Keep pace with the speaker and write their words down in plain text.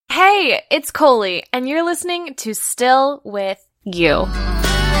Hey, it's Coley, and you're listening to Still With You.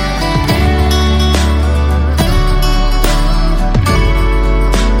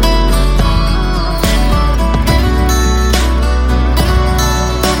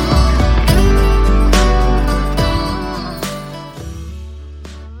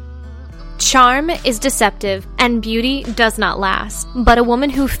 Charm is deceptive, and beauty does not last, but a woman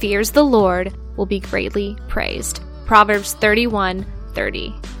who fears the Lord will be greatly praised. Proverbs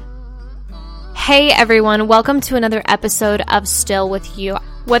 31:30. Hey everyone, welcome to another episode of Still With You.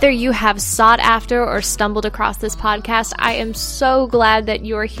 Whether you have sought after or stumbled across this podcast, I am so glad that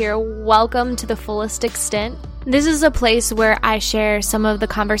you are here. Welcome to the fullest extent. This is a place where I share some of the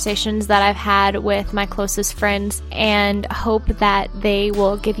conversations that I've had with my closest friends and hope that they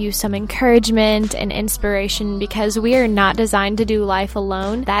will give you some encouragement and inspiration, because we are not designed to do life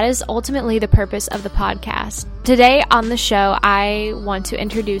alone. That is ultimately the purpose of the podcast. Today on the show, I want to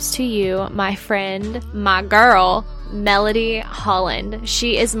introduce to you my friend, my girl, Melody Holland.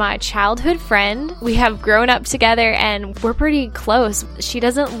 She is my childhood friend. We have grown up together and we're pretty close. She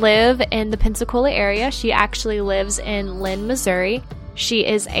doesn't live in the Pensacola area. She actually lives in Lynn, Missouri. She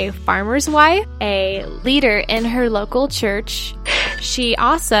is a farmer's wife, a leader in her local church. She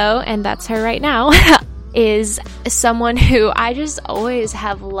also, and that's her right now, is someone who I just always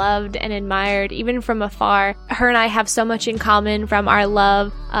have loved and admired, even from afar. Her and I have so much in common, from our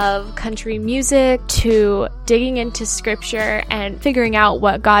love of country music to digging into scripture and figuring out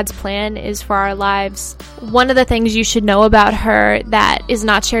what God's plan is for our lives. One of the things you should know about her that is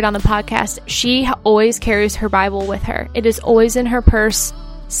not shared on the podcast, she always carries her Bible with her. It is always in her purse.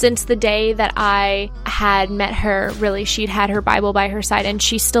 Since the day that I had met her, really, she'd had her Bible by her side, and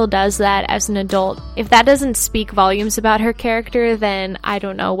she still does that as an adult. If that doesn't speak volumes about her character, then I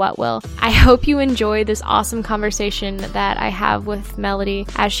don't know what will. I hope you enjoy this awesome conversation that I have with Melody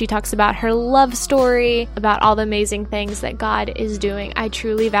as she talks about her love story, about all the amazing things that God is doing. I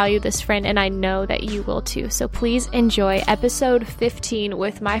truly value this friend, and I know that you will too. So please enjoy episode 15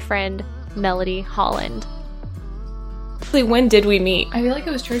 with my friend, Melody Holland. When did we meet? I feel like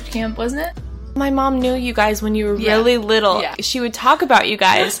it was church camp, wasn't it? My mom knew you guys when you were really little. Yeah. She would talk about you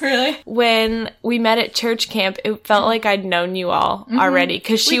guys. Really? When we met at church camp, it felt like I'd known you all already.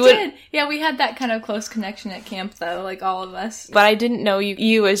 Because she did. Yeah, we had that kind of close connection at camp, though, like all of us. But I didn't know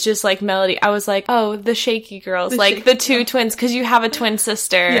you as just like Melody. I was like, oh, the Shaky Girls, the two twins, because you have a twin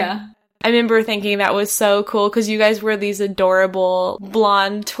sister. Yeah. I remember thinking that was so cool because you guys were these adorable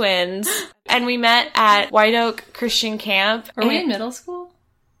blonde twins. And we met at White Oak Christian Camp. Were we in middle school?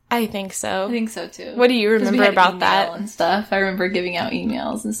 I think so. I think so too. What do you remember about that? And stuff. I remember giving out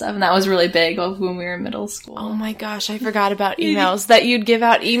emails and stuff, and that was really big when we were in middle school. Oh my gosh, I forgot about emails. That you'd give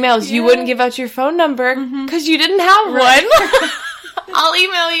out emails. Yeah. You wouldn't give out your phone number because you didn't have one. I'll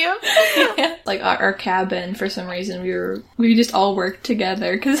email you. Yeah. Like our cabin, for some reason, we just all worked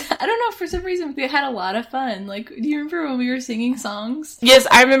together because I don't know, for some reason we had a lot of fun. Like, do you remember when we were singing songs? Yes,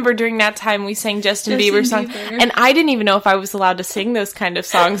 I remember during that time we sang Justin Bieber songs, and I didn't even know if I was allowed to sing those kind of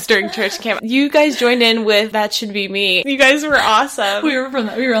songs during church camp. You guys joined in with That Should Be Me. You guys were awesome. We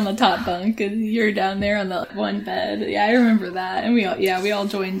were on the top bunk, and you were down there on the one bed. Yeah, I remember that, and we all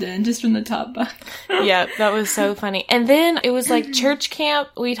joined in just from the top bunk. Yeah, that was so funny. And then it was like church camp,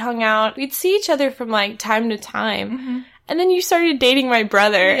 we'd hung out, we'd see each other from like time to time, and then you started dating my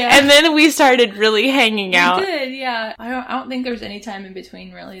brother, and then we started really hanging out. We did, yeah. I don't think there was any time in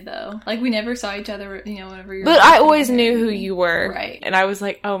between, really, though. Like, we never saw each other, whenever you were. But I always knew who you were. Right. And I was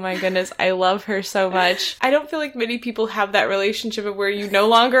like, oh my goodness, I love her so much. I don't feel like many people have that relationship of where you no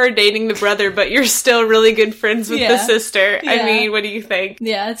longer are dating the brother, but you're still really good friends with the sister. Yeah. I mean, what do you think?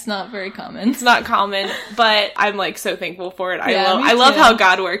 Yeah, it's not very common. It's not common, but I'm like so thankful for it. I love how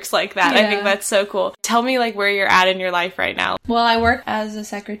God works like that. Yeah. I think that's so cool. Tell me like where you're at in your life right now. Well, I work as a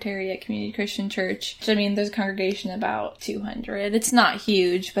secretary at Community Christian Church. I mean, there's a congregation of about 200. It's not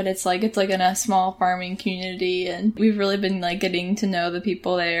huge, but it's like in a small farming community, and we've really been like getting to know the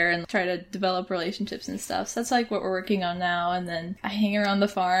people there and try to develop relationships and stuff. So that's like what we're working on now. And then I hang around the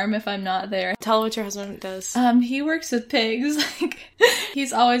farm if I'm not there. Tell what your husband does. He works with pigs. Like,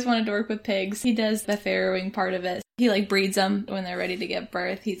 he's always wanted to work with pigs. He does the farrowing part of it. He like breeds them when they're ready to give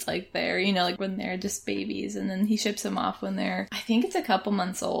birth. He's like there, like when they're just babies, and then he ships them off when they're, I think it's a couple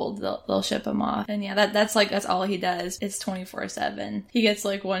months old. They'll ship them off, and yeah, that's all he does. It's 24/7. He gets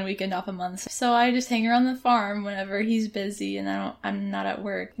like 1 weekend off a month, so I just hang around the farm whenever he's busy and I'm not at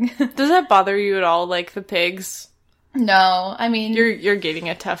work. Does that bother you at all, like the pigs? No, I mean... You're getting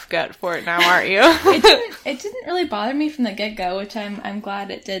a tough gut for it now, aren't you? It didn't really bother me from the get-go, which I'm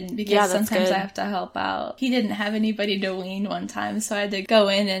glad it didn't, because sometimes good. I have to help out. He didn't have anybody to wean one time, so I had to go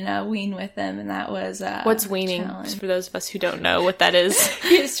in and wean with him, and that was What's weaning? Just for those of us who don't know what that is.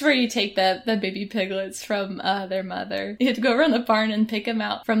 It's where you take the baby piglets from their mother. You have to go around the barn and pick them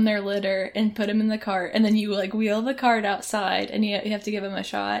out from their litter and put them in the cart, and then you wheel the cart outside, and you have to give them a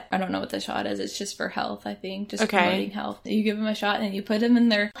shot. I don't know what the shot is. It's just for health, I think. Just promoting health. You give them a shot, and you put them in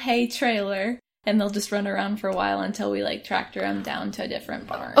their hay trailer, and they'll just run around for a while until we tractor them down to a different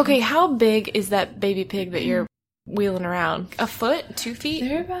barn. Okay, how big is that baby pig that you're wheeling around? A foot? 2 feet?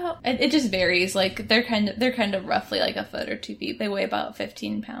 They're about... It just varies. They're kind of roughly a foot or 2 feet. They weigh about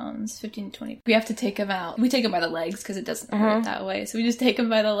 15 pounds, 15 to 20. We have to take them out. We take them by the legs because it doesn't hurt that way. So we just take them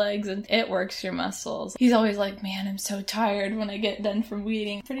by the legs, and it works your muscles. He's always like, man, I'm so tired when I get done from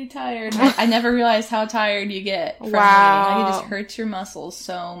weeding. Pretty tired. I never realized how tired you get from weeding. It just hurts your muscles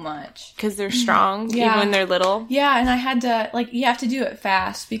so much. Because they're strong, even when they're little? Yeah, and I had to, you have to do it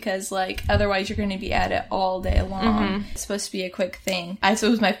fast because, otherwise you're going to be at it all day long. It's supposed to be a quick thing. So it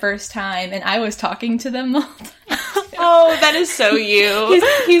was my first time, and I was talking to them the whole time. Oh, that is so you.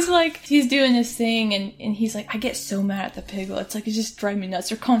 He's doing this thing, and he's like, I get so mad at the piglets. It just drives me nuts.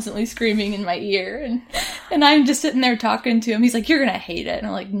 They're constantly screaming in my ear, and I'm just sitting there talking to him. He's like, you're gonna hate it. And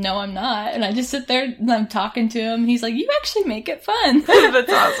I'm like, no, I'm not. And I just sit there, and I'm talking to him. He's like, you actually make it fun.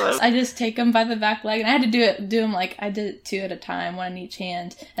 That's awesome. I just take him by the back leg, and I had to do him I did it 2 at a time, 1 in each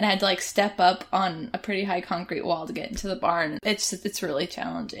hand, and I had to step up on a pretty high concrete wall to get into the barn. It's really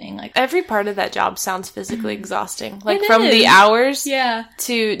challenging. Every part of that job sounds physically exhausting. From the hours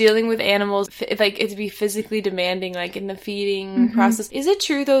to dealing with animals, it to be physically demanding, in the feeding process. Is it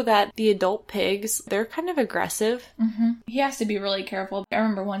true, though, that the adult pigs, they're kind of aggressive? He has to be really careful. I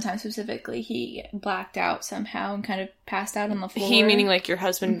remember one time specifically, he blacked out somehow and kind of passed out on the floor. He meaning your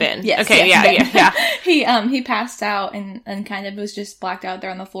husband, Ben? Yes. Okay, yeah. He passed out and kind of was just blacked out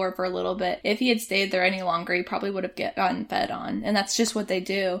there on the floor for a little bit. If he had stayed there any longer, he probably would have gotten fed on. And that's just what they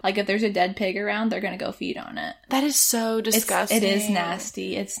do. If there's a dead pig around, they're going to go feed on it. That is so disgusting. It is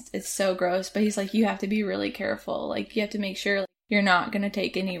nasty. It's so gross. But he's you have to be really careful. You have to make sure you're not going to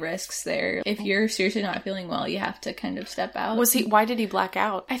take any risks there. If you're seriously not feeling well, you have to kind of step out. Why did he black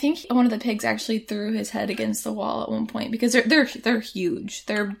out? I think one of the pigs actually threw his head against the wall at one point because they're huge.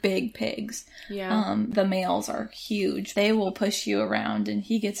 They're big pigs. Yeah. The males are huge. They will push you around, and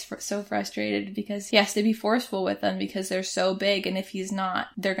he gets so frustrated because he has to be forceful with them because they're so big, and if he's not,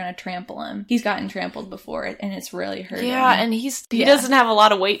 they're going to trample him. He's gotten trampled before, and it's really hurting. Yeah, and he doesn't have a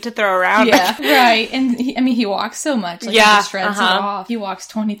lot of weight to throw around. Yeah, right. And he walks so much. He just shreds it off. He walks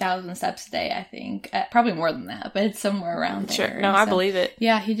 20,000 steps a day, I think. Probably more than that, but it's somewhere around there. Sure. No, I believe it.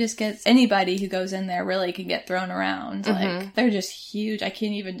 Yeah, he just gets... Anybody who goes in there really can get thrown around. They're just huge. I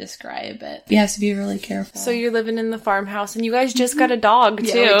can't even describe it. You have to be really careful. So you're living in the farmhouse, and you guys just got a dog,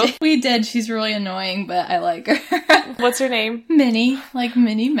 too. Yeah, we did. She's really annoying, but I like her. What's her name? Minnie.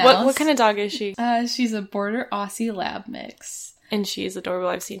 Minnie Mouse. What kind of dog is she? She's a Border Aussie Lab mix. And she's adorable.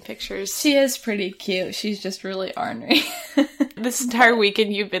 I've seen pictures. She is pretty cute. She's just really ornery. This entire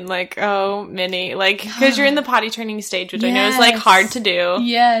weekend you've been oh, Minnie. Because you're in the potty training stage, which I know is, hard to do.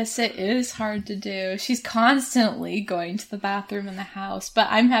 Yes, it is hard to do. She's constantly going to the bathroom in the house, but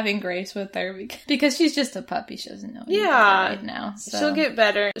I'm having grace with her because she's just a puppy. She doesn't know any better right now. So. She'll get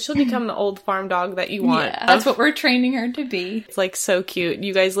better. She'll become the old farm dog that you want. Yeah, that's what we're training her to be. It's, so cute.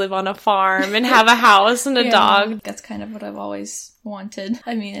 You guys live on a farm and have a house and a dog. That's kind of what I've always wanted.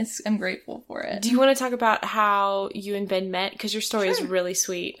 I mean, I'm grateful for it. Do you want to talk about how you and Ben met? Because your story is really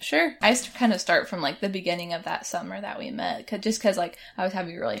sweet. Sure. I kind of start from the beginning of that summer that we met, because I was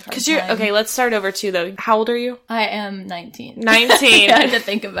having a really hard time. Okay, let's start over too though. How old are you? I am 19. 19. I had to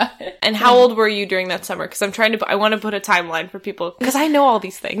think about it. And how old were you during that summer? Because I want to put a timeline for people because I know all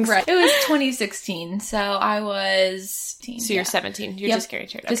these things. Right. It was 2016, so I was 18. So you're 17. You're just getting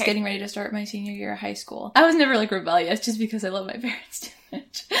started. Just getting ready to start my senior year of high school. I was never rebellious just because I love my parents too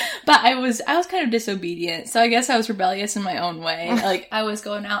much. But I was kind of disobedient, so I guess I was rebellious in my own way. I was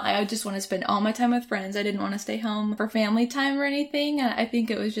going out, I just want to spend all my time with friends. I didn't want to stay home for family time or anything. And I think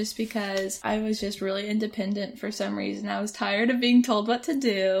it was just because I was just really independent for some reason. I was tired of being told what to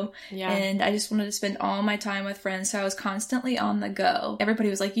do. Yeah. And I just wanted to spend all my time with friends, so I was constantly on the go. Everybody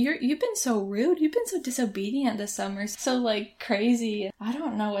was like, you've been so rude. You've been so disobedient this summer. So crazy. I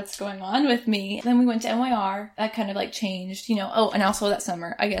don't know what's going on with me. Then we went to NYR. That kind of changed, Oh, and also that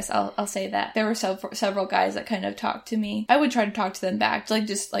summer, I guess I'll say that. There were several guys that kind of talked to me. I would try to talk to them back, like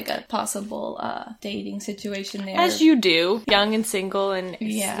just like a possible dating situation there. As you do. Young and single and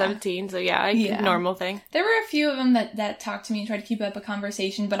 17, so normal thing. There were a few of them that talked to me and tried to keep up a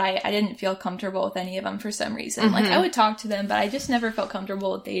conversation, but I didn't feel comfortable with any of them for some reason. Mm-hmm. Like, I would talk to them, but I just never felt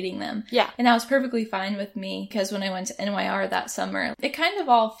comfortable with dating them. Yeah. And that was perfectly fine with me, because when I went to NYR that summer, it kind of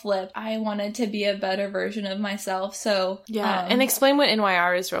all flipped. I wanted to be a better version of myself, so... Yeah, and explain what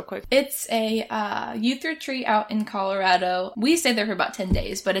NYR is real quick. It's a youth retreat out in Colorado. We stayed there for about 10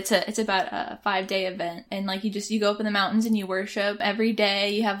 days, but it's about a 5-day event, and like you go up in the mountains and you worship every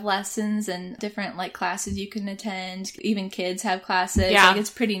day. You have lessons and different like classes you can attend. Even kids have classes. Yeah. Like, it's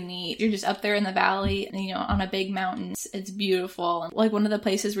pretty neat. You're just up there in the valley, you know, on a big mountain. It's beautiful. And like one of the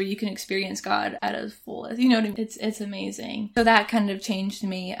places where you can experience God at its fullest. You know what I mean? It's amazing. So that kind of changed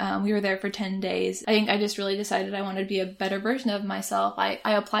me. We were there for 10 days. I think I just really decided I wanted to be a better version of myself. I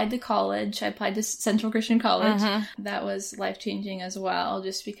applied to college. I applied to Central Christian College. Mm-hmm. That was life-changing as well,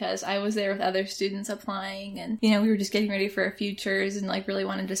 just because I was there with other students applying, and, you know, we were just getting ready for our futures and like really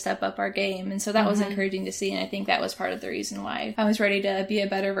wanted to step up our game. And so that was encouraging to see. And I think that was part of the reason why I was ready to be a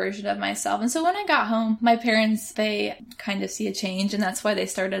better version of myself. And so when I got home, my parents, they kind of see a change, and that's why they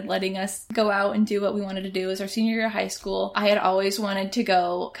started letting us go out and do what we wanted to do. As our senior year of high school, I had always wanted to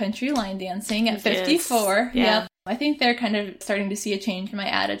go country line dancing at 54. Yeah. Yep. I think they're kind of starting to see a change in my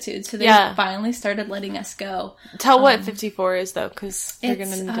attitude, so they finally started letting us go. Tell what 54 is, though, because they're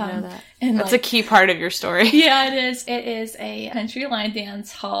going to need to know that. That's a key part of your story. Yeah, it is. It is a country line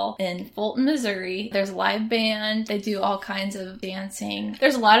dance hall in Fulton, Missouri. There's a live band. They do all kinds of dancing.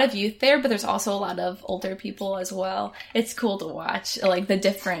 There's a lot of youth there, but there's also a lot of older people as well. It's cool to watch, like the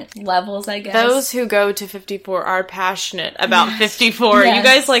different levels, I guess. Those who go to 54 are passionate about 54. Yes. You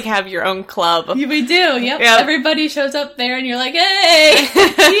guys, like, have your own club. We do, yep. Everybody shows up there and you're like, hey,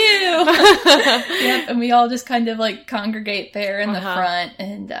 you. Yep, and we all just kind of like congregate there in the front,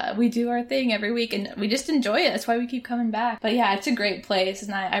 and we do our thing every week, and we just enjoy it. That's why we keep coming back. But yeah, it's a great place,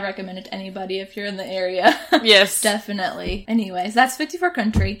 and I recommend it to anybody if you're in the area. Yes. Definitely. Anyways, that's 54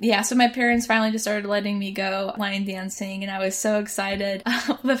 Country. Yeah, so my parents finally just started letting me go line dancing, and I was so excited.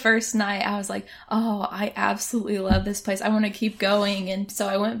 The first night, I was like, oh, I absolutely love this place. I want to keep going. And so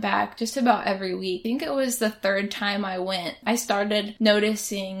I went back just about every week. I think it was the third time I went. I started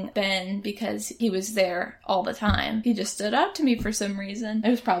noticing Ben because he was there all the time. He just stood out to me for some reason. It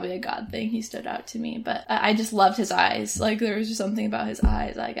was probably a God thing. He stood out to me, but I just loved his eyes. Like, there was just something about his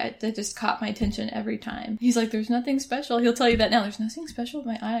eyes. Like, that just caught my attention every time. He's like, there's nothing special. He'll tell you that now. There's nothing special with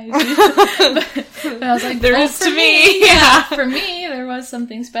my eyes. but I was like, there is to me. Yeah, for me, there was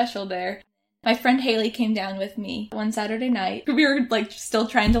something special there. My friend Haley came down with me one Saturday night. We were, like, still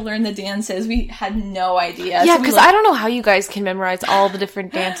trying to learn the dances. We had no idea. Yeah, because I don't know how you guys can memorize all the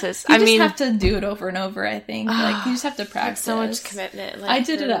different dances. You just have to do it over and over, I think. Like, you just have to practice. So much commitment. Like, I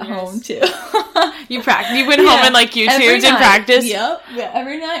did it at home, too. You practiced? You went home and, like, YouTubed and practiced? Yep. Yeah,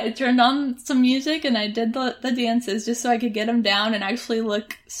 every night I turned on some music and I did the dances just so I could get them down and actually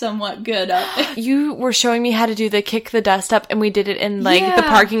look somewhat good up. You were showing me how to do the kick the dust up, and we did it in, like, the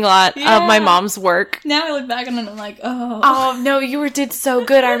parking lot of my mom's work. Now I look back on it and I'm like, oh no, you did so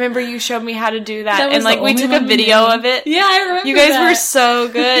good. I remember you showed me how to do that and like we took a video of it. Yeah, I remember. You guys were so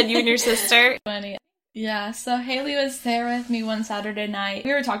good, you and your sister. Funny. Yeah, so Haley was there with me one Saturday night.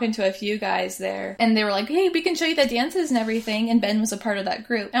 We were talking to a few guys there, and they were like, hey, we can show you the dances and everything, and Ben was a part of that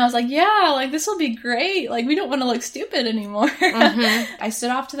group. And I was like, yeah, like, this will be great. Like, we don't want to look stupid anymore. Mm-hmm. I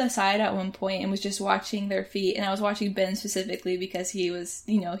stood off to the side at one point and was just watching their feet, and I was watching Ben specifically because he was,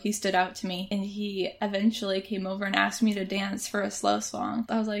 you know, he stood out to me, and he eventually came over and asked me to dance for a slow song.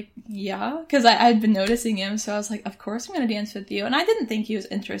 I was like, yeah, because I'd been noticing him, so I was like, of course I'm going to dance with you. And I didn't think he was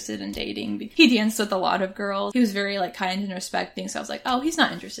interested in dating. He danced with a lot of girls. He was very like kind and respecting, so I was like, oh, he's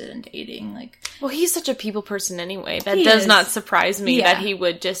not interested in dating. Like, well, he's such a people person anyway. That does not surprise me that he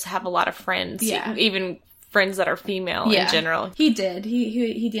would just have a lot of friends. Yeah. Even friends that are female in general. He did.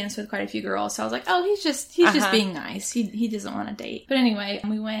 He danced with quite a few girls, so I was like, oh, he's just being nice. He doesn't want to date. But anyway,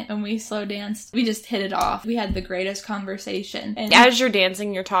 we went and we slow danced. We just hit it off. We had the greatest conversation. And as you're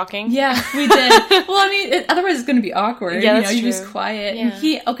dancing, you're talking? Yeah, we did. Well, I mean, otherwise it's going to be awkward. Yeah, you're just quiet. Yeah.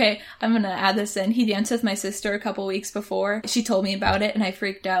 And I'm going to add this in. He danced with my sister a couple weeks before. She told me about it and I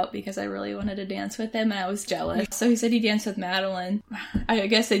freaked out because I really wanted to dance with him and I was jealous. So he said he danced with Madeline. I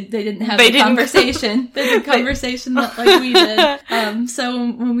guess they didn't have a conversation. They didn't the conversation that like we did. So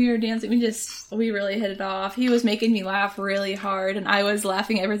when we were dancing, we really hit it off. He was making me laugh really hard, and I was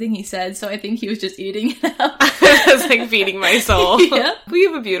laughing at everything he said, so I think he was just eating it up. It's like feeding my soul. Yeah. We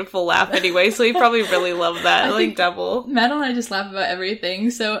have a beautiful laugh anyway, so he probably really loved that, like double. Matt and I just laugh about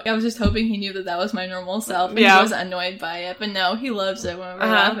everything, so I was just hoping he knew that was my normal self, and he wasn't annoyed by it, but no, he loves it whenever I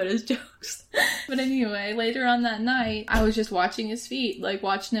laugh at his jokes. But anyway, later on that night, I was just watching his feet, like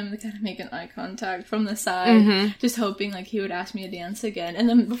watching him kind of make an eye contact from the side, just hoping like he would ask me to dance again. And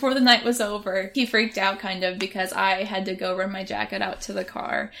then before the night was over, he freaked out kind of because I had to go run my jacket out to the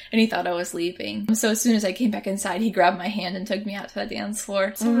car, and he thought I was leaving. So as soon as I came back inside, he grabbed my hand and took me out to the dance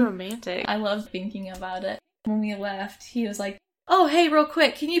floor. So romantic. I love thinking about it. When we left, he was like, "Oh, hey, real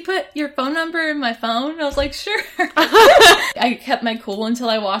quick, can you put your phone number in my phone?" And I was like, "Sure." I kept my cool until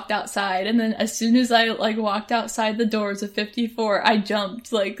I walked outside, and then as soon as I, like, walked outside the doors of 54, I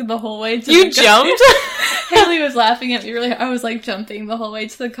jumped, like, the whole way to You jumped? Haley was laughing at me really hard. I was, like, jumping the whole way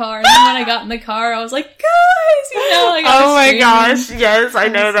to the car, and then when I got in the car, I was like, "Guys!" You know, like, oh my gosh, yes, I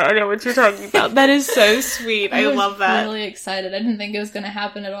know that. I know what you're talking about. That is so sweet. I love that. I was really excited. I didn't think it was going to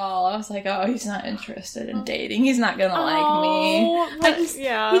happen at all. I was like, oh, he's not interested in dating. He's not going to like me.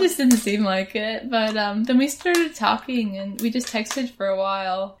 He just didn't seem like it. But then we started talking, and we just texted for a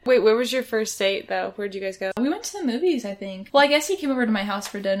while. Wait, where was your first date, though? Where'd you guys go? We went to the movies, I think. Well, I guess he came over to my house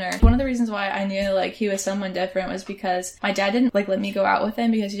for dinner. One of the reasons why I knew, like, he was someone different was because my dad didn't, like, let me go out with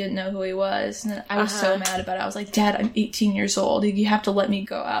him because he didn't know who he was. And I was so mad about it. I was like, "Dad, I'm 18 years old. You have to let me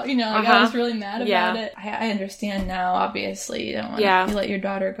go out." You know, like, I was really mad about it. I understand now, obviously. You don't want to let your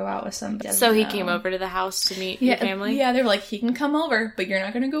daughter go out with somebody. So he came over to the house to meet your family? Yeah, they were like, "He can come over, but you're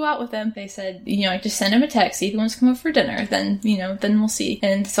not going to go out with him." They said, you know, just send him a text. See if he wants to come over for dinner. Then, you know, then we'll see.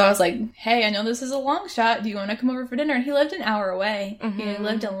 And so I was like, "Hey, I know this is a long shot. Do you want to come over for dinner?" And he lived an hour away. He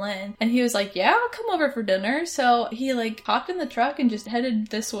lived in Lynn. And he was like, "Yeah, I'll come over for dinner." So he, like, hopped in the truck and just headed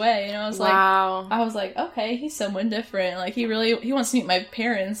this way. And I was like, okay, he's someone different. Like, he wants to meet my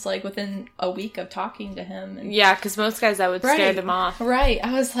parents, like, within a week of talking to him. And yeah, because most guys, that would scare them off. Right.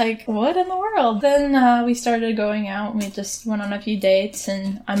 I was like, what in the world? Then we started going out, and we just went on a few dates,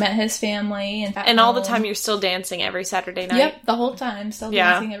 and I met his family. And all the time you're still dancing every Saturday night? Yep, the whole time. Still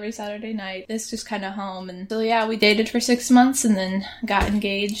dancing every Saturday night. It's just kind of home. And so, yeah, we dated for 6 months, and then got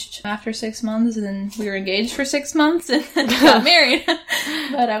engaged after 6 months, and then we were engaged for 6 months, and then got married.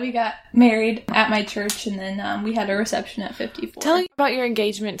 But we got married at my church, and then we had a reception at 54. Tell me about your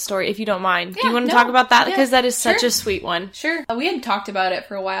engagement story, if you don't mind. Do you want to talk about that? Because that is such a sweet one. Sure. We hadn't talked about it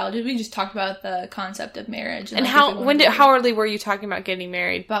for a while. We just talked about the concept of marriage. And how early were you talking about getting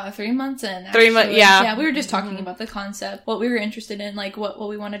married? About 3 months in, actually. 3 months, yeah. Yeah, we were just talking about the concept, what we were interested in, like what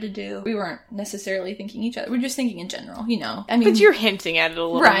we wanted to do. We weren't necessarily thinking each other. We were just thinking in general, you know. I mean, but you're hinting at it a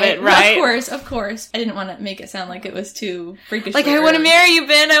little bit, right? Of course. I didn't want to make it sound like it was too freakish. Like, I want to marry you,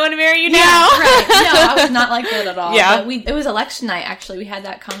 Ben. I want to marry you now. Right. No, I was not like that at all. Yeah. But it was election night, actually. We had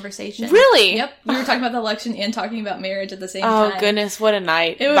that conversation. Really? Yep. We were talking about the election and talking about marriage at the same time. Oh, goodness. What a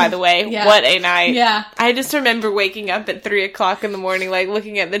night, by the way. Yeah. What a night. Yeah. I just remember waking up at 3 o'clock in the morning, like,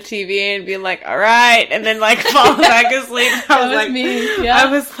 looking at the TV and being like, all right, and then, like, falling back asleep. That was like, me.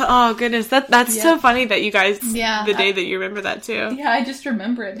 Yeah. Oh, goodness. That's so funny that you guys, the day that you remember that, too. Yeah, I just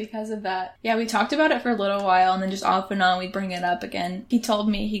remember it because of that. Yeah, we talked about it for a little while, and then just off and on, we'd bring it up again. He told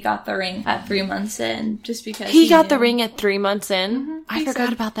me he got the ring at 3 months in, just because he got the ring at 3 months in? Mm-hmm. I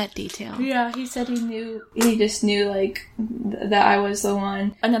forgot about that detail. Yeah, he said he just knew, like, that I was the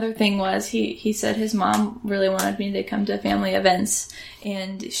one. Another thing was, he said his mom really wanted me to come to family events,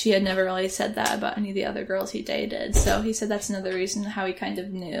 and she had never really said that about any of the other girls he dated. So he said that's another reason how he kind of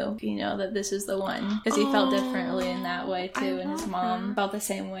knew, you know, that this is the one. Because he felt differently in that way, too. And his mom felt the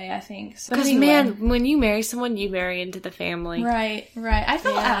same way, I think. Because, man, when you marry someone, you marry into the family. Right. I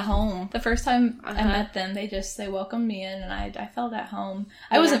felt at home. The first time I met them, they welcomed me in, and I felt at home.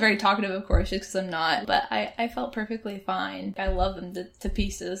 I wasn't very talkative, of course, just because I'm not. But I felt perfectly fine. I love them to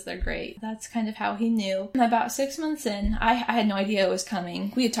pieces. They're great. That's kind of how he knew. And about 6 months in, I had no idea it was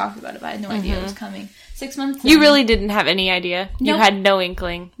coming. We had talked about it, but I had no idea it was coming. 6 months in. You really didn't have any idea? Nope. You had no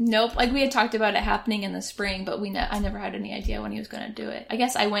inkling? Nope. Like, we had talked about it happening in the spring, but I never had any idea when he was going to do it. I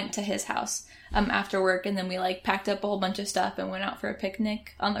guess I went to his house after work, and then we, like, packed up a whole bunch of stuff and went out for a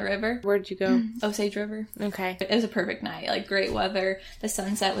picnic on the river. Where'd you go? Osage River. Okay. It was a perfect night. Like, great weather. The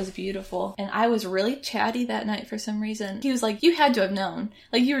sunset was beautiful. And I was really chatty that night for some reason. He was like, you had to have known.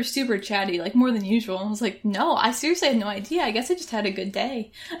 Like, you were super chatty, like, more than usual. And I was like, no, I seriously had no idea. I guess I just had a good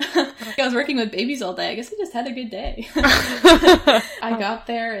day. I was working with babies all day. I guess I just had a good day. I got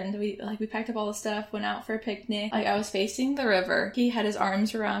there and we packed up all the stuff, went out for a picnic. I was facing the river. He had his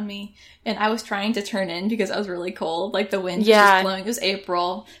arms around me and I was trying to turn in because I was really cold. Like the wind was just blowing. It was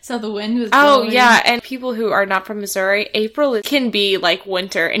April. So the wind was blowing. Oh yeah. And people who are not from Missouri, April can be like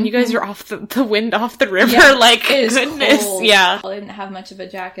winter and you guys are off the wind off the river. Yeah, like it goodness. Cold. Yeah. I didn't have much of a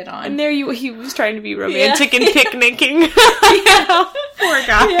jacket on. And there he was trying to be romantic and picnicking. Poor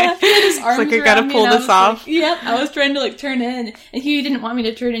guy. Yeah, he had his arms like, I gotta pull this off. I was trying to like turn in, and he didn't want me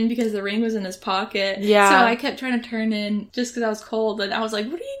to turn in because the ring was in his pocket. Yeah. So I kept trying to turn in just because I was cold, and I was like,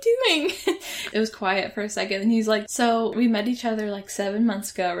 "What are you doing?" It was quiet for a second, and he's like, "So we met each other like 7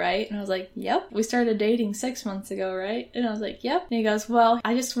 months ago, right?" And I was like, "Yep." "We started dating 6 months ago, right?" And I was like, "Yep." And he goes, "Well,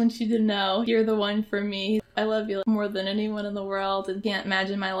 I just want you to know you're the one for me. I love you more than anyone in the world, and can't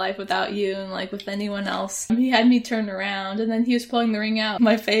imagine my life without you and like with anyone else." He had me turn around, and then he was pulling the ring out.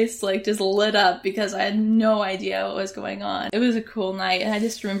 My face like just lit up because I had no idea what was going on. It was a cool night, and I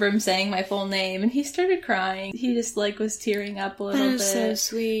just remember him saying my full name, and he started crying. He just like was tearing up a little bit. So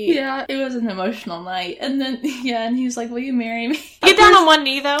sweet. Yeah, it was an emotional night. And then and he was like, "Will you marry me?" Get down on one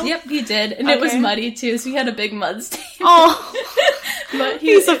knee though. Yep, he did, and it was muddy too, so he had a big mud stain. Oh. But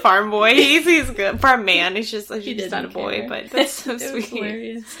he's a farm boy. He's good. Farm man. He's just he's not a boy, but that's so sweet. Was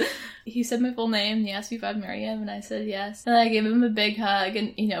hilarious. He said my full name, and he asked me if I'd marry him, and I said yes. And I gave him a big hug,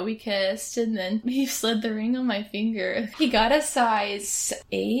 and, we kissed, and then he slid the ring on my finger. He got a size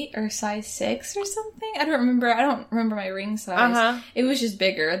 8 or size 6 or something. I don't remember my ring size. It was just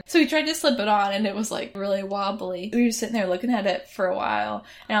bigger. So he tried to slip it on, and it was, like, really wobbly. We were sitting there looking at it for a while,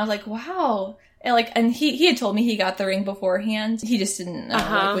 and I was like, wow. And he had told me he got the ring beforehand. He just didn't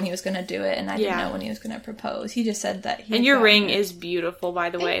know when he was going to do it, and I didn't know when he was going to propose. He just said that he. And your ring is beautiful, by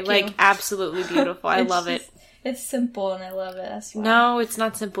the way. You. Like, absolutely beautiful. I love it. It's simple, and I love it. That's why. No, it's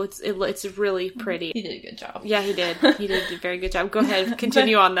not simple. It's really pretty. He did a good job. Yeah, he did. He did a very good job. Go ahead.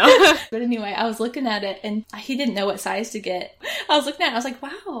 Continue on, though. But anyway, I was looking at it, and he didn't know what size to get. I was looking at it, I was like,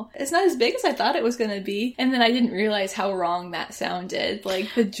 wow, it's not as big as I thought it was going to be. And then I didn't realize how wrong that sounded. Like,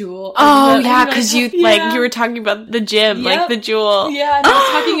 the jewel. Oh, yeah, because you were talking about the gem, like the jewel. Yeah, and I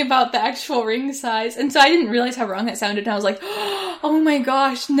was talking about the actual ring size. And so I didn't realize how wrong that sounded, and I was like, oh my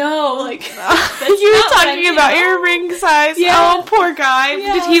gosh, no. Like, you were talking about your ring size. Yeah. Oh, poor guy.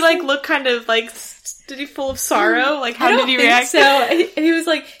 Yeah, did he look kind of like? Did he full of sorrow? Like, how did he react? So he was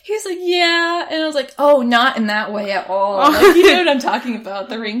like, yeah, and I was like, oh, not in that way at all. Like, you know what I'm talking about?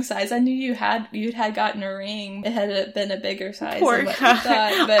 The ring size. I knew you'd had gotten a ring. It had been a bigger size. Poor than what guy. you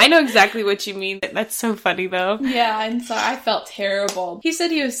thought, but... I know exactly what you mean. That's so funny, though. Yeah, and so I felt terrible. He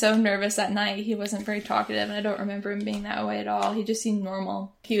said he was so nervous that night. He wasn't very talkative, and I don't remember him being that way at all. He just seemed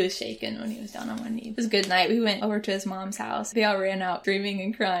normal. He was shaken when he was down on one knee. It was a good night. We went over to his mom's house. They all ran out screaming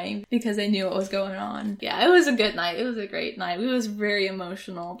and crying because they knew what was going on. Yeah, it was a good night. It was a great night. It was very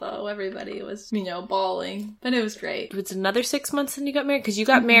emotional, though. Everybody was, bawling. But it was great. It's another 6 months since you got married? Because you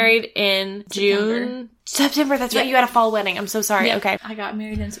got married in September, that's right. You had a fall wedding. I'm so sorry. Yeah. Okay. I got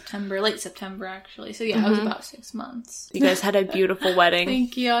married in September, late September, actually. So yeah, it was about 6 months. You guys had a beautiful wedding.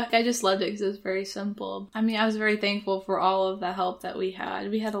 Thank you. I just loved it because it was very simple. I mean, I was very thankful for all of the help that we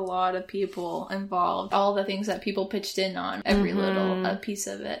had. We had a lot of people involved. All the things that people pitched in on, every little piece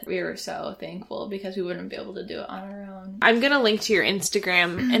of it. We were so thankful because we wouldn't be able to do it on our own. I'm going to link to your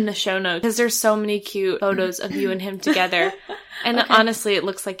Instagram in the show notes because there's so many cute photos of you and him together. And honestly, it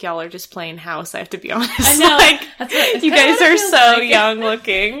looks like y'all are just playing house, I have to be honest. I know. Like, you guys are so young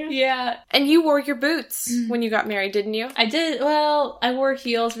looking. Yeah. And you wore your boots when you got married, didn't you? I did. Well, I wore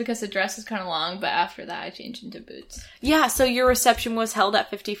heels because the dress is kind of long, but after that I changed into boots. Yeah, so your reception was held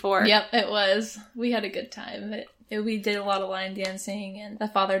at 54. Yep, it was. We had a good time. We did a lot of line dancing, and the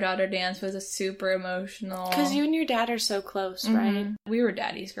father-daughter dance was a super emotional. Because you and your dad are so close, right? We were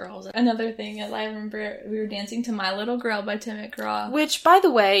daddy's girls. Another thing is I remember we were dancing to My Little Girl by Tim McGraw. Which, by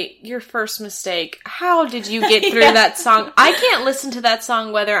the way, your first mistake. How did you get through that song? I can't listen to that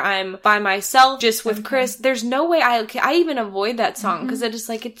song whether I'm by myself, just with Chris. There's no way I even avoid that song because it is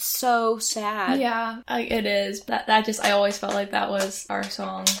like, it's so sad. Yeah, it is. I always felt like that was our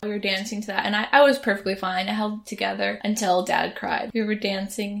song. We were dancing to that, and I was perfectly fine. I held it together until Dad cried. We were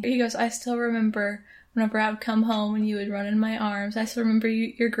dancing. He goes, I still remember whenever I would come home and you would run in my arms. I still remember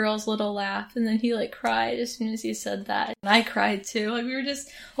your girl's little laugh. And then he cried as soon as he said that. And I cried too. We were just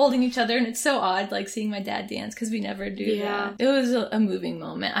holding each other, and it's so odd seeing my dad dance because we never do that. It was a moving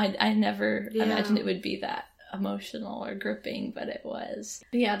moment. I never imagined it would be that emotional or gripping, but it was.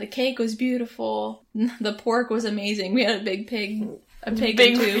 But yeah, the cake was beautiful. The pork was amazing. We had a big pig a pig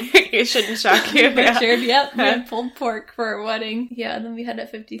Big, or two. it shouldn't shock you. Butchered, yep. We had pulled pork for our wedding. Yeah, and then we had a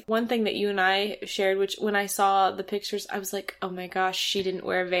 50. One thing that you and I shared, which when I saw the pictures, I was like, oh my gosh, she didn't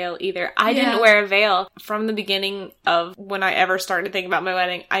wear a veil either. I didn't wear a veil. From the beginning of when I ever started thinking about my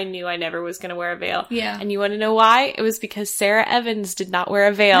wedding, I knew I never was going to wear a veil. Yeah. And you want to know why? It was because Sarah Evans did not wear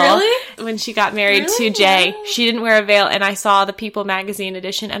a veil. Really? When she got married to Jay. She didn't wear a veil, and I saw the People magazine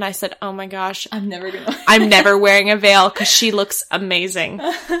edition, and I said, oh my gosh, I'm never wearing a veil because she looks amazing.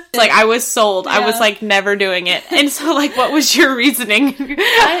 Like, I was sold. I was like, never doing it. And so, like, what was your reasoning?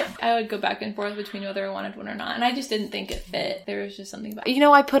 I would go back and forth between whether I wanted one or not, and I just didn't think it fit. There was just something about it. You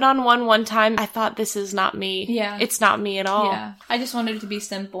know, I put on one time. I thought, this is not me. Yeah. It's not me at all. Yeah. I just wanted it to be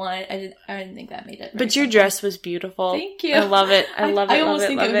simple, and I didn't think that made it. But your dress was beautiful. Thank you. I love it. I love it. I almost love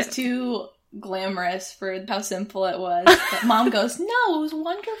think it. it was too glamorous for how simple it was. But Mom goes, no, it was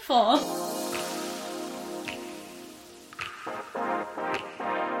wonderful.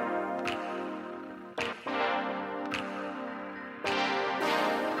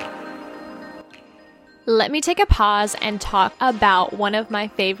 Let me take a pause and talk about one of my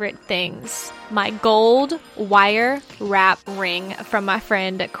favorite things. My gold wire wrap ring from my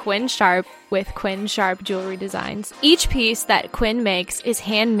friend Quinn Sharp with Quinn Sharp Jewelry Designs. Each piece that Quinn makes is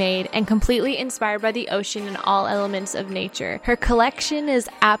handmade and completely inspired by the ocean and all elements of nature. Her collection is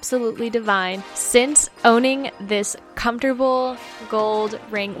absolutely divine. Since owning this comfortable gold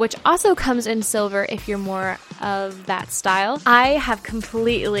ring, which also comes in silver if you're more of that style, I have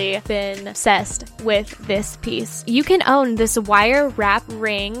completely been obsessed with this piece. You can own this wire wrap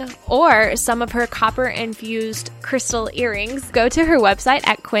ring or some of her copper infused crystal earrings. Go to her website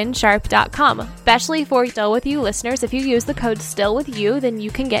at QuinnSharp.com. Especially for Still With You listeners, if you use the code STILLWITHYOU, then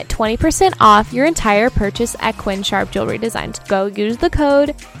you can get 20% off your entire purchase at Quinn Sharp Jewelry Designs. Go use the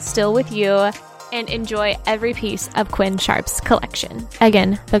code STILLWITHYOU and enjoy every piece of Quinn Sharp's collection.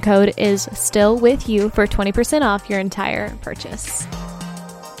 Again, the code is STILLWITHYOU for 20% off your entire purchase.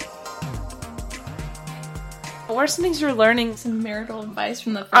 What are some things you're learning? Some marital advice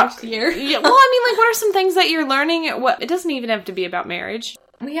from the first year. Yeah, well, I mean, like, what are some things that you're learning? It doesn't even have to be about marriage.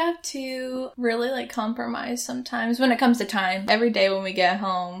 We have to really, compromise sometimes when it comes to time. Every day when we get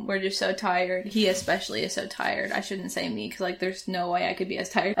home, we're just so tired. He especially is so tired. I shouldn't say me, because, there's no way I could be as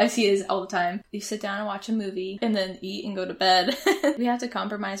tired as he is all the time. We sit down and watch a movie, and then eat and go to bed. We have to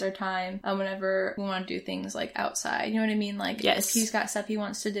compromise our time whenever we want to do things, outside. You know what I mean? Yes. If he's got stuff he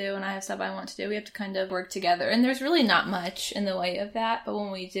wants to do, and I have stuff I want to do, we have to kind of work together. And there's really not much in the way of that, but when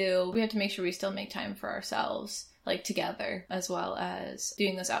we do, we have to make sure we still make time for ourselves. Together, as well as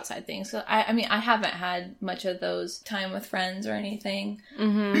doing those outside things. So, I mean, I haven't had much of those time with friends or anything.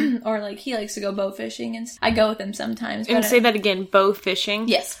 Mm-hmm. Or, he likes to go bow fishing, and I go with him sometimes. And say that again, bow fishing?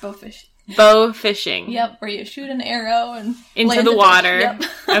 Yes, bow fishing. Bow fishing. Yep, where you shoot an arrow and into the water. Yep.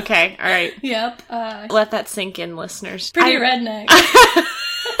 Okay, all right. Yep. Let that sink in, listeners. Pretty redneck.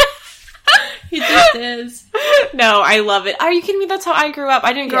 He just is. No, I love it. Are you kidding me? That's how I grew up.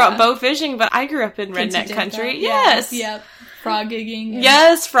 I didn't grow up bow fishing, but I grew up in redneck country. Yes. Yep. Frog gigging.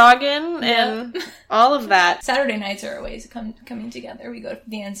 Yes, frogging and all of that. Saturday nights are our ways of coming together. We go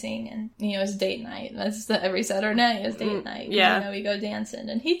dancing, and it's date night. That's every Saturday night is date night. Yeah, we go dancing,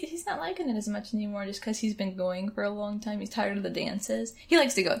 and he's not liking it as much anymore, just because he's been going for a long time. He's tired of the dances. He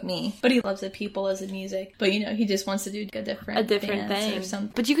likes to go with me, but he loves the people as the music. But he just wants to do a different dance thing or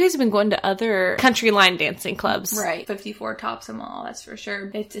something. But you guys have been going to other country line dancing clubs, right? 54 tops them all. That's for sure.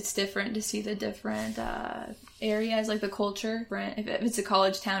 It's different to see the different areas, the culture. If it's a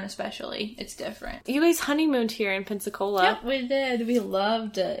college town especially, it's different. You guys honeymooned here in Pensacola. Yep, we did. We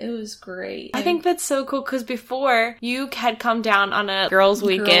loved it. It was great. I think that's so cool, because before, you had come down on a girls'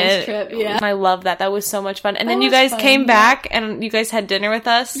 weekend. Trip, yeah. I love that. That was so much fun. And then you guys came back, and you guys had dinner with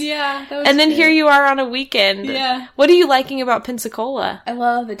us. Yeah, that was And then good. here you are on a weekend. Yeah. What are you liking about Pensacola? I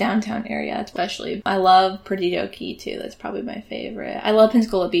love the downtown area, especially. I love Perdido Key, too. That's probably my favorite. I love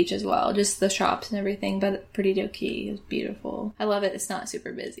Pensacola Beach as well. Just the shops and everything, but Perdido Key is beautiful. I love it. It's not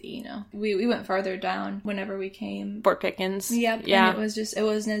super busy, We went farther down whenever we came. Fort Pickens. Yep. Yeah. And it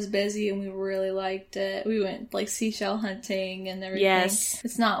wasn't as busy, and we really liked it. We went seashell hunting and everything. Yes.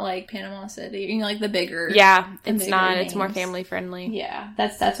 It's not like Panama City, the bigger. Yeah, it's bigger not. names. It's more family friendly. Yeah.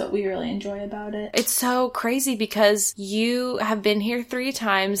 That's what we really enjoy about it. It's so crazy because you have been here 3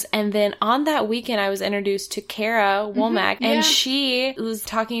 times, and then on that weekend I was introduced to Kara Womack, and she was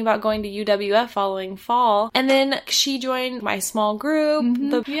talking about going to UWF following fall, And then she joined my small group.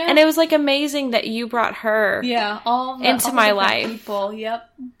 Mm-hmm. And it was like amazing that you brought her into my life. People. Yep.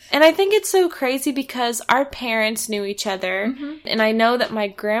 And I think it's so crazy because our parents knew each other. And I know that my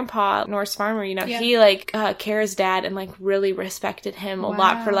grandpa, Norris Farmer, you know, he like Kara's dad and like really respected him a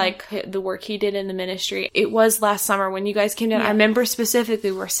lot for like the work he did in the ministry. It was last summer when you guys came down. I remember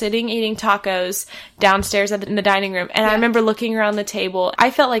specifically we're sitting eating tacos downstairs in the dining room. And I remember looking around the table.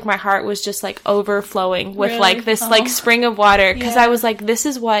 I felt like my heart was just like overflowing with like this like spring of water. Because I was like, this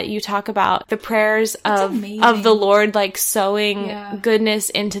is what you talk about. The prayers of the Lord like sowing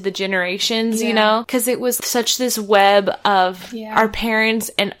goodness into the generations, you know? Because it was such this web of our parents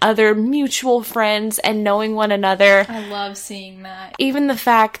and other mutual friends and knowing one another. I love seeing that. Even the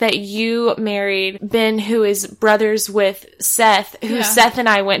fact that you married Ben, who is brothers with Seth, who Seth and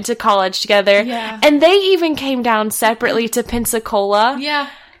I went to college together. Yeah. And they even came down separately to Pensacola. Yeah.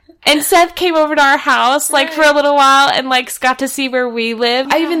 And Seth came over to our house, like, for a little while and, like, got to see where we live.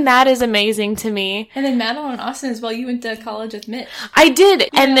 Yeah. Even that is amazing to me. And then Madeline and Austin as well. You went to college with Mitch. I did.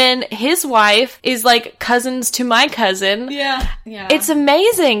 Yeah. And then his wife is, like, cousins to my cousin. Yeah. Yeah. It's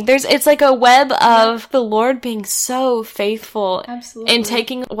amazing. It's like a web of the Lord being so faithful. Absolutely. And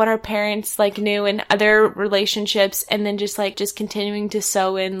taking what our parents, like, knew in other relationships and then just continuing to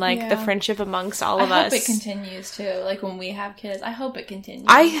sow in, like, the friendship amongst all of us. I hope it continues, too. Like, when we have kids, I hope it continues.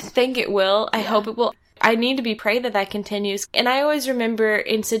 I think it will. I hope it will. I need to be prayed that continues. And I always remember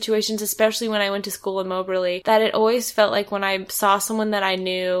in situations, especially when I went to school in Moberly, that it always felt like when I saw someone that I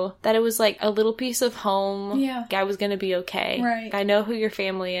knew, that it was like a little piece of home. Yeah. I was going to be okay. Right. I know who your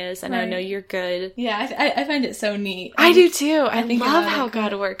family is, and I know you're good. Yeah, I find it so neat. I do too. I love how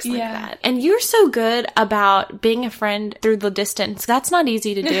God works like that. And you're so good about being a friend through the distance. That's not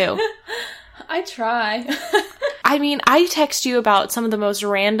easy to do. I try. I mean, I text you about some of the most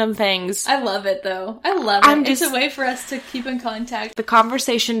random things. I love it, though. I love it. It's a way for us to keep in contact. The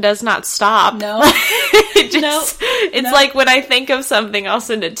conversation does not stop. No. It's like when I think of something, I'll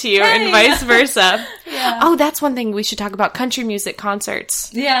send it to you, and vice versa. Yeah. Oh, that's one thing we should talk about. Country music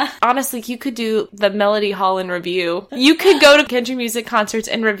concerts. Yeah. Honestly, you could do the Melody Hall and review. You could go to country music concerts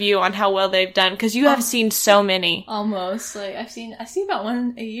and review on how well they've done, because you have seen so many. Almost. Like, I see about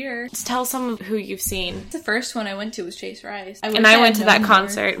one a year. Let's tell some of who you've seen. The first one I went to was Chase Rice. I went to that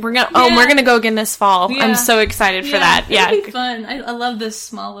concert. We're gonna go again this fall. Yeah. I'm so excited for that. Yeah. It'll be fun. I love those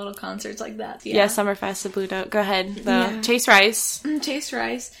small little concerts like that. Yeah, Summerfest of Blue Note. Go ahead. Chase Rice. Chase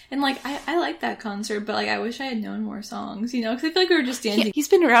Rice. And, like, I like that concert, but, like, I wish I had known more songs, you know? Because I feel like we were just dancing. He's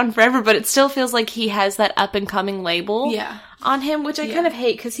been around forever, but it still feels like he has that up-and-coming label on him, which I kind of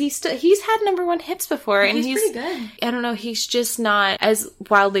hate, because he's had #1 hits before. And he's pretty good. I don't know, he's just not as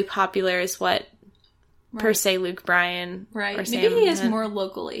wildly popular as what... per se, Luke Bryan. Right. Or Maybe he is more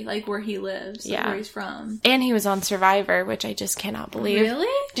locally, like where he lives, like where he's from. And he was on Survivor, which I just cannot believe. Really?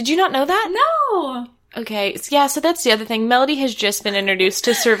 Did you not know that? No! Okay, so that's the other thing. Melody has just been introduced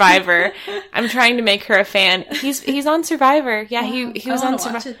to Survivor. I'm trying to make her a fan. He's on Survivor. Yeah, wow. he was on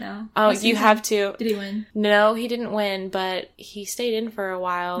Survivor. Watch it now. Oh, you have to. Did he win? No, he didn't win, but he stayed in for a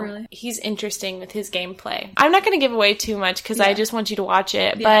while. Really? He's interesting with his gameplay. I'm not going to give away too much because I just want you to watch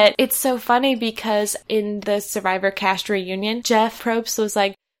it. Yeah. But it's so funny because in the Survivor cast reunion, Jeff Probst was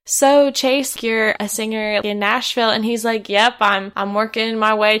like, "So, Chase, you're a singer in Nashville," and he's like, "Yep, I'm working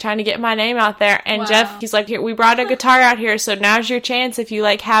my way, trying to get my name out there." And Jeff, he's like, "Here, we brought a guitar out here, so now's your chance if you,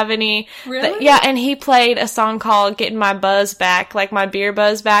 like, have any." Really? Yeah, and he played a song called "Getting My Buzz Back," like my beer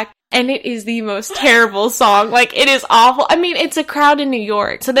buzz back. And it is the most terrible song. Like, it is awful. I mean, it's a crowd in New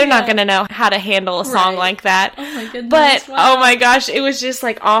York, so they're not going to know how to handle a song like that. Oh my goodness. But, oh my gosh, it was just,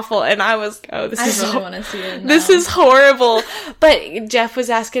 like, awful. And I was, I really want to see it now. This is horrible. But Jeff was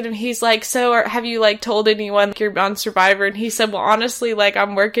asking him, he's like, "So, have you, like, told anyone you're on Survivor?" And he said, "Well, honestly, like,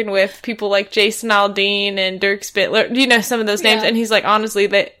 I'm working with people like Jason Aldean and Dirk Spittler. You know, some of those names." And he's like, "Honestly,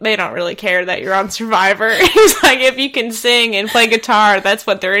 they don't really care that you're on Survivor." He's like, "If you can sing and play guitar, that's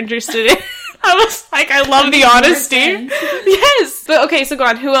what they're interested in." I was like, I love the honesty. Yes. But okay, so go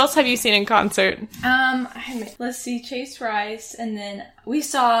on. Who else have you seen in concert? Let's see, Chase Rice, and then we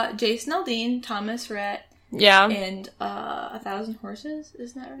saw Jason Aldean, Thomas Rhett, Yeah. And 1,000 Horses,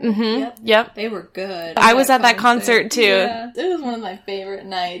 isn't that right? Mm-hmm. Yep. They were good. I was at that concert too. Yeah. It was one of my favorite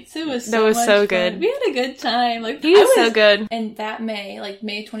nights. It was so much so fun. good. We had a good time. Like he was so good. And that May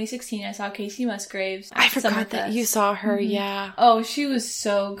 2016, I saw Casey Musgraves. I forgot that you saw her, yeah. Oh, she was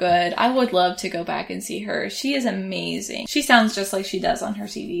so good. I would love to go back and see her. She is amazing. She sounds just like she does on her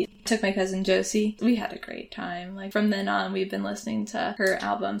CD. took my cousin Josie. We had a great time. Like, from then on, we've been listening to her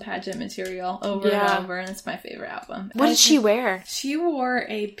album, Pageant Material, over and over, and it's my favorite album. What did she wear? She wore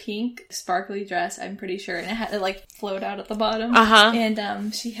a pink sparkly dress, I'm pretty sure, and it had it like flowed out at the bottom.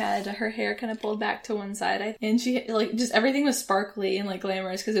 And she had her hair kind of pulled back to one side, and she like just everything was sparkly and like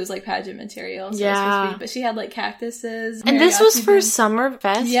glamorous because it was like pageant material. So it was supposed to be, but she had like cactuses. And this was for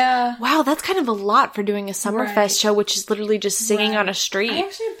Summerfest? Yeah. Wow, that's kind of a lot for doing a Summerfest show, which is literally just singing on a street. I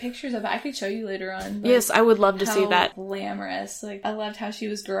actually have pictures of it. I could show you later on. Yes, I would love to see that. Glamorous. Like, I loved how she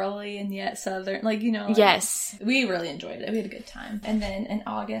was girly and yet southern. Like, you know. Like, yes. We really enjoyed it. We had a good time. And then in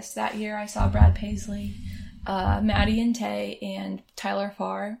August that year, I saw Brad Paisley, Maddie and Tay, and Tyler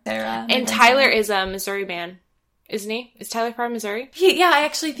Farr, Sarah. And Tyler is a Missouri man, isn't he? Is Tyler Farr Missouri? Yeah, I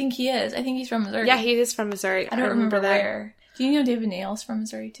actually think he is. I think he's from Missouri. Yeah, he is from Missouri. I don't remember that. Where. Do you know David Nail's from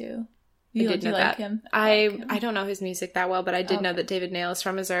Missouri too? I did know that. Him? I don't know his music that well, but I did know that David Nail is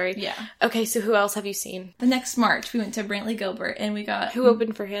from Missouri. Yeah. Okay, so who else have you seen? The next March, we went to Brantley Gilbert, and we got... Who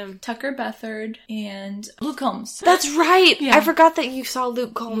opened for him? Tucker Bethard and Luke Combs. That's right! Yeah. I forgot that you saw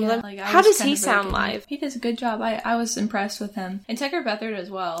Luke Combs. Yeah, like, how does he sound live? He does a good job. I was impressed with him. And Tucker Bethard as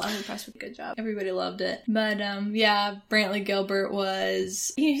well. I was impressed with a good job. Everybody loved it. But, yeah, Brantley Gilbert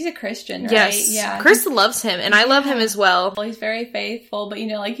was... He's a Christian, right? Yes. Yeah. Chris loves him, and I love him as well. He's very faithful, but, you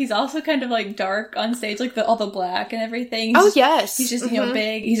know, like, he's also kind of, like, dark on stage, like all the black and everything. Yes. He's just, you know,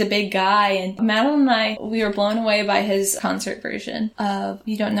 big. He's a big guy. And Madeline and I, we were blown away by his concert version of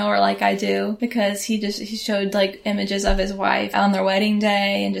You Don't Know Her Like I Do, because he showed like images of his wife on their wedding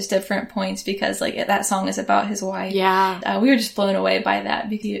day and just different points, because like that song is about his wife. Yeah. We were just blown away by that,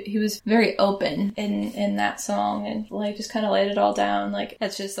 because he was very open in that song, and like just kind of laid it all down. Like,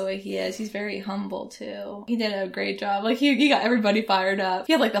 that's just the way he is. He's very humble too. He did a great job. Like, he got everybody fired up.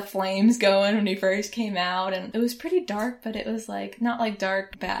 He had like the flames going when he first came out, and it was pretty dark, but it was like not like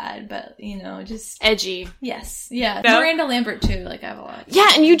dark bad, but you know, just edgy. Yes. Yeah. No? Miranda Lambert too, like I have a lot. Yeah,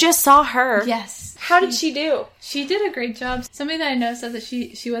 and you just saw her. Yes. How did she do? She did a great job. Somebody that I know said that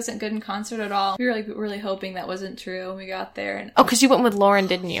she wasn't good in concert at all. We were like really hoping that wasn't true when we got there. And because you went with Lauren,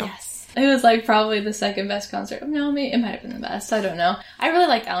 didn't you? Yes. It was like probably the second best concert. No, maybe it might have been the best. I don't know. I really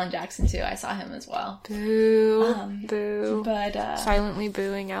liked Alan Jackson too. I saw him as well. Boo. Boo. But silently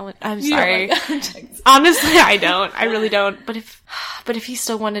booing Alan. I'm sorry. Like Alan Jackson. Honestly, I don't. I really don't. But if he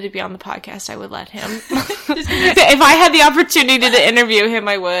still wanted to be on the podcast, I would let him. If I had the opportunity to interview him,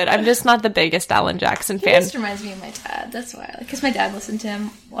 I would. I'm just not the biggest Alan Jackson fan. He just reminds me of my dad. That's why. Because my dad listened to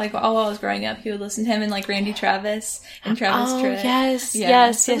him. Like, while I was growing up, he would listen to him and like Randy Travis and Travis Tritt. Yes. Yeah.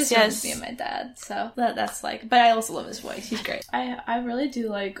 Yes. So yes. Yes. Me and my dad, so that's like, but I also love his voice. He's great. I really do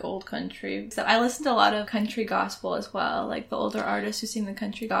like old country. So I listen to a lot of country gospel as well. Like, the older artists who sing the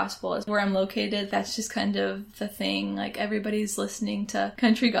country gospel is where I'm located. That's just kind of the thing. Like, everybody's listening to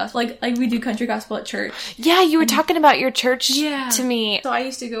country gospel. Like we do country gospel at church. Yeah, you were talking about your church to me. So I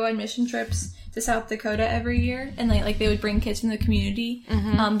used to go on mission trips to South Dakota every year, and like they would bring kids from the community,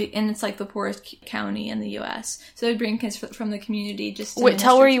 and it's like the poorest county in the U.S. So they'd bring kids from the community just to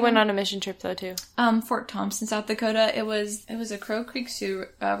tell where you went on a mission trip though too. Fort Thompson, South Dakota. It was a Crow Creek Sioux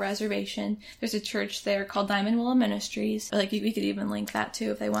reservation. There's a church there called Diamond Willow Ministries. Like, we could even link that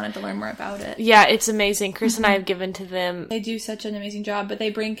too if they wanted to learn more about it. Yeah, it's amazing. Chris and I have given to them. They do such an amazing job, but they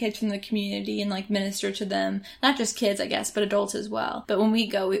bring kids from the community and like minister to them. Not just kids, I guess, but adults as well. But when we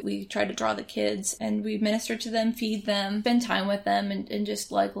go, we try to draw the kids, and we minister to them, feed them, spend time with them, and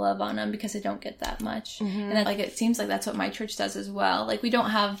just like love on them, because they don't get that much. And then, like, it seems like that's what my church does as well. Like, we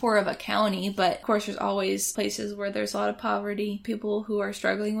don't have poor of a county, but of course there's always places where there's a lot of poverty, people who are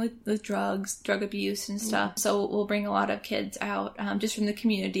struggling with drugs, drug abuse and stuff. So we'll bring a lot of kids out just from the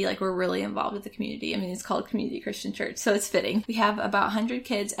community. Like, we're really involved with the community. I mean, it's called Community Christian Church, so it's fitting. We have about 100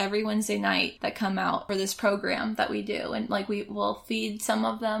 kids every Wednesday night that come out for this program that we do, and like we will feed some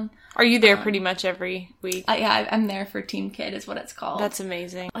of them. Are you there pretty much every week? Yeah, I'm there for Team Kid is what it's called. That's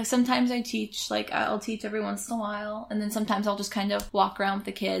amazing. Like, sometimes I teach, like, I'll teach every once in a while, and then sometimes I'll just kind of walk around with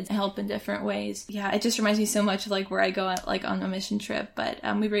the kids and help in different ways. Yeah, it just reminds me so much of, like, where I go, like, on a mission trip, but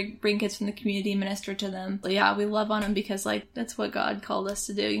we bring kids from the community, minister to them. But yeah, we love on them because, like, that's what God called us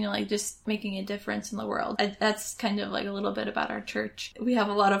to do, you know, like, just making a difference in the world. That's kind of, like, a little bit about our church. We have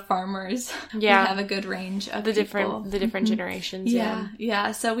a lot of farmers. Yeah. We have a good range of the different generations.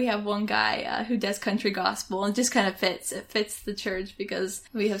 Yeah. So we have one guy who does country gospel, and it just kind of fits the church because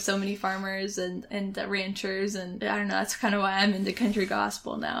we have so many farmers and ranchers, and I don't know, that's kind of why I'm into country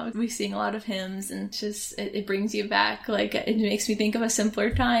gospel now. We sing a lot of hymns, and just it brings you back. Like, it makes me think of a simpler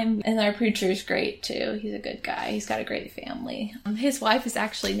time. And our preacher's great too. He's a good guy. He's got a great family. His wife is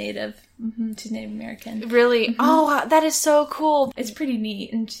actually Native Mm-hmm. She's Native American. Really? Mm-hmm. Oh, that is so cool. It's pretty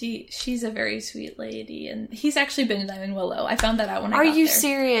neat, and she's a very sweet lady, and he's actually been to Diamond Willow. I found that out when I got there. Are you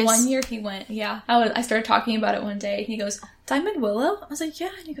serious? 1 year he went, yeah. I started talking about it one day, and he goes, Diamond Willow? I was like, yeah.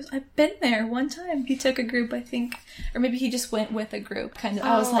 And he goes, I've been there one time. He took a group, I think, or maybe he just went with a group, kind of.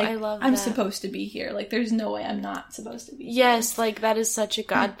 I was like, I'm supposed to be here. Like, there's no way I'm not supposed to be here. Yes, like, that is such a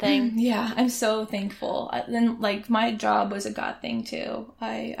God thing. Yeah, I'm so thankful. Then, like, my job was a God thing, too.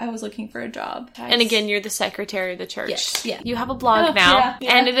 I was looking for a job. And again, you're the secretary of the church. Yes, yeah. You have a blog now,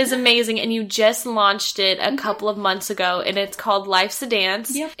 yeah. and it is amazing, and you just launched it a couple of months ago, and it's called Life's a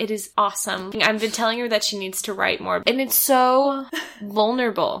Dance. Yep. It is awesome. I've been telling her that she needs to write more, and it's so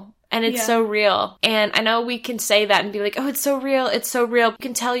vulnerable. And it's so real. And I know we can say that and be like, oh, it's so real. It's so real. You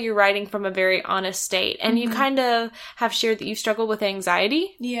can tell you're writing from a very honest state. And you kind of have shared that you struggle with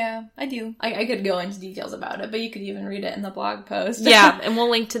anxiety. Yeah, I do. I could go into details about it, but you could even read it in the blog post. Yeah, and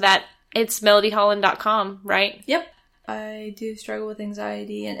we'll link to that. It's melodyholland.com, right? Yep. I do struggle with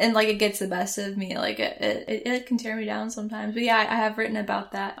anxiety, and like, it gets the best of me. Like, it can tear me down sometimes. But yeah, I have written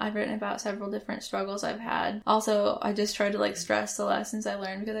about that. I've written about several different struggles I've had. Also, I just try to, like, stress the lessons I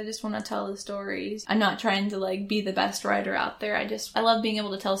learned, because I just want to tell the stories. I'm not trying to, like, be the best writer out there. I love being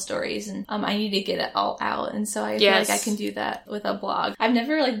able to tell stories, and I need to get it all out. And so I feel like I can do that with a blog. I've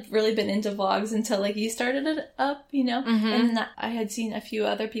never, like, really been into vlogs until, like, you started it up, you know? Mm-hmm. And then I had seen a few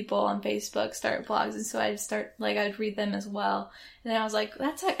other people on Facebook start blogs, and so I'd read them as well. And then I was like,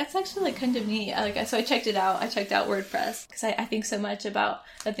 that's actually, like, kind of neat. So I checked it out. I checked out WordPress, because I think so much about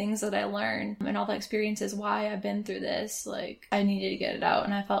the things that I learned and all the experiences, why I've been through this. Like, I needed to get it out,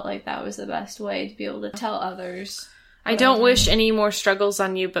 and I felt like that was the best way to be able to tell others. I don't wish any more struggles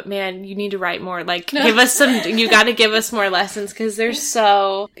on you, but man, you need to write more. Like, give us you gotta give us more lessons, because they're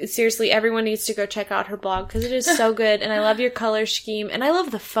seriously, everyone needs to go check out her blog, because it is so good, and I love your color scheme, and I love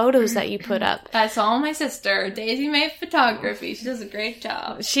the photos that you put up. That's all my sister, Daisy May Photography. She does a great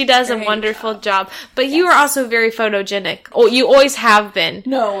job. She does a wonderful job. But you are also very photogenic. Oh, you always have been.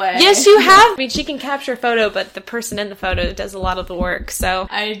 No way. Yes, you have. I mean, she can capture a photo, but the person in the photo does a lot of the work, so.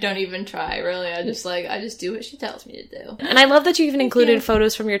 I don't even try, really. I just do what she tells me to do. And I love that you even included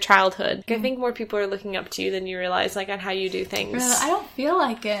photos from your childhood. I think more people are looking up to you than you realize, like, on how you do things. I don't feel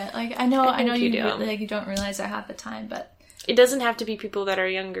like it. Like, I know you do. Like, you don't realize that half the time, but it doesn't have to be people that are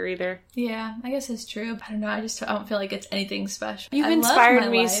younger either. Yeah, I guess it's true. I don't know. I don't feel like it's anything special. You've inspired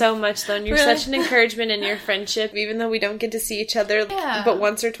me so much, though. And you're such an encouragement in your friendship, even though we don't get to see each other but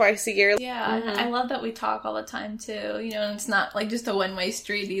once or twice a year. Yeah, I love that we talk all the time, too. You know, it's not like just a one-way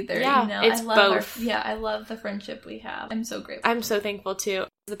street either. Yeah, you know? it's both. I love the friendship we have. I'm so grateful. I'm so thankful, too.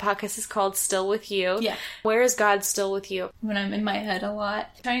 The podcast is called Still With You. Yeah. Where is God still with you? When I'm in my head a lot,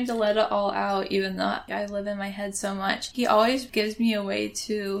 trying to let it all out, even though I live in my head so much. He always gives me a way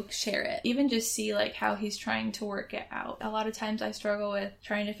to share it. Even just see, like, how he's trying to work it out. A lot of times I struggle with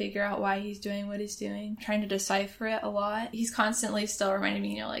trying to figure out why he's doing what he's doing, trying to decipher it a lot. He's constantly still reminding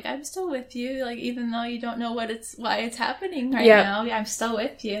me, you know, like, I'm still with you. Like, even though you don't know why it's happening right now, I'm still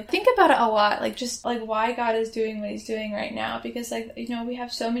with you. Think about it a lot, like, just, like, why God is doing what he's doing right now. Because, like, you know, we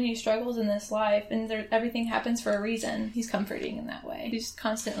have so many struggles in this life, and everything happens for a reason. He's comforting in that way. He's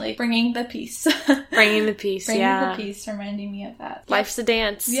constantly bringing the peace. Bringing the peace, bringing the peace, reminding me of that. Life's a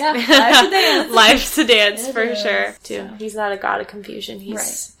dance. Yeah, life's a dance. Life's a dance, for sure. Too. So. He's not a god of confusion.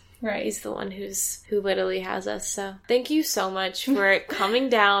 He's Right. He's the one who literally has us. So thank you so much for coming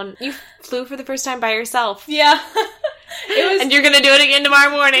down. You flew for the first time by yourself. Yeah. And you're going to do it again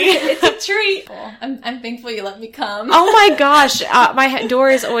tomorrow morning. It's a treat. I'm thankful you let me come. Oh my gosh. My door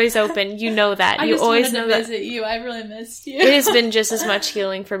is always open. You know that. I you just always wanted know to that. visit you. I really missed you. It has been just as much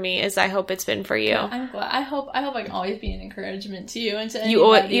healing for me as I hope it's been for you. I'm glad. I hope I can always be an encouragement to you and to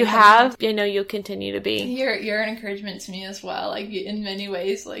anybody. You have. I know you'll continue to be. You're an encouragement to me as well. Like, in many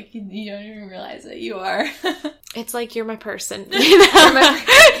ways, like, you don't even realize that you are. It's like you're my person. You know?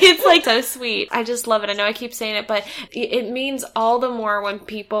 It's like so sweet. I just love it. I know I keep saying it, but it means all the more when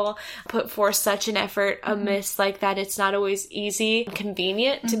people put forth such an effort amidst like that. It's not always easy,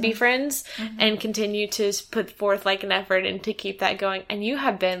 convenient to be friends and continue to put forth like an effort and to keep that going. And you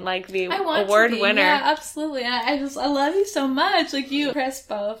have been like the award winner. Yeah, absolutely. I love you so much. Like, you Chris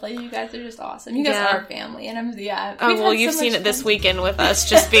both. Like, you guys are just awesome. You guys are family. And you've seen it this weekend with us,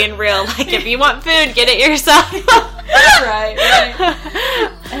 just being real. Like, if you want food, get it yourself. Right.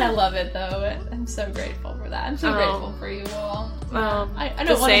 And I love it, though. I'm so grateful for that. I'm so grateful for you all. I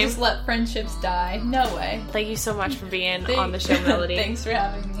don't want to just let friendships die. No way. Thank you so much for being on the show, Melody. Thanks for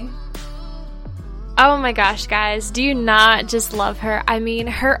having me. Oh my gosh, guys, do you not just love her? I mean,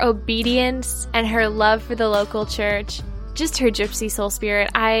 her obedience and her love for the local church just her gypsy soul spirit.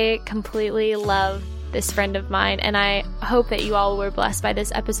 I completely love this friend of mine, and I hope that you all were blessed by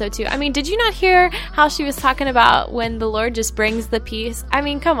this episode too. I mean, did you not hear how she was talking about when the Lord just brings the peace? I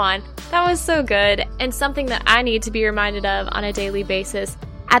mean, come on. That was so good, and something that I need to be reminded of on a daily basis.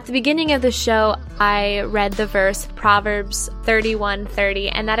 At the beginning of the show, I read the verse Proverbs 31:30,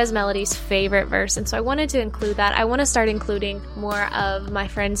 and that is Melody's favorite verse, and so I wanted to include that. I want to start including more of my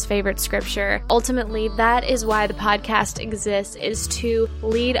friend's favorite scripture. Ultimately, that is why the podcast exists, is to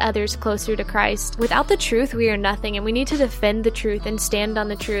lead others closer to Christ. Without the truth, we are nothing, and we need to defend the truth and stand on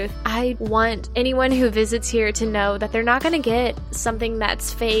the truth. I want anyone who visits here to know that they're not going to get something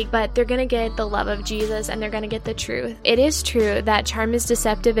that's fake, but they're going to get the love of Jesus, and they're going to get the truth. It is true that charm is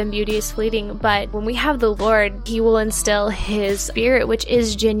deceptive and beauty is fleeting, but when we have the Lord, He will instill His Spirit, which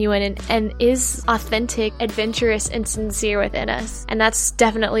is genuine and is authentic, adventurous, and sincere within us. And that's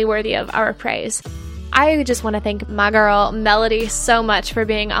definitely worthy of our praise. I just want to thank my girl, Melody, so much for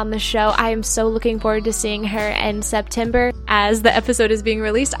being on the show. I am so looking forward to seeing her in September. As the episode is being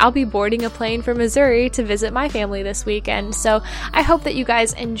released, I'll be boarding a plane for Missouri to visit my family this weekend. So I hope that you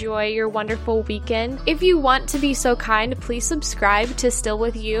guys enjoy your wonderful weekend. If you want to be so kind, please subscribe to Still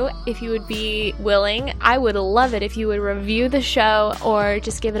With You if you would be willing. I would love it if you would review the show or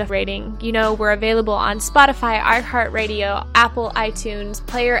just give it a rating. You know, we're available on Spotify, iHeartRadio, Apple iTunes,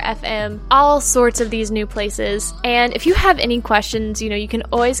 Player FM, all sorts of these new places. And if you have any questions, you know, you can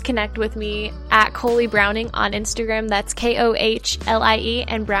always connect with me at Coley Browning on Instagram. That's KOHLIE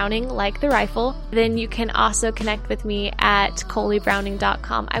and Browning like the rifle. Then you can also connect with me at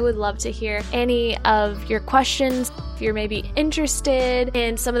ColeyBrowning.com. I would love to hear any of your questions. If you're maybe interested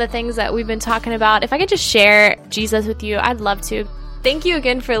in some of the things that we've been talking about, if I could just share Jesus with you, I'd love to. Thank you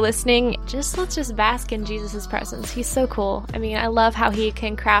again for listening. Let's just bask in Jesus' presence. He's so cool. I mean, I love how He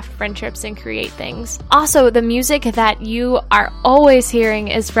can craft friendships and create things. Also, the music that you are always hearing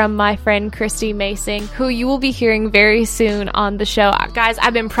is from my friend Christy Masing, who you will be hearing very soon on the show. Guys,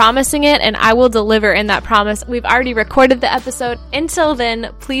 I've been promising it, and I will deliver in that promise. We've already recorded the episode. Until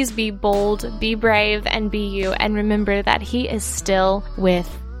then, please be bold, be brave, and be you. And remember that He is still with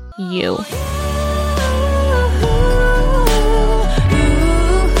you.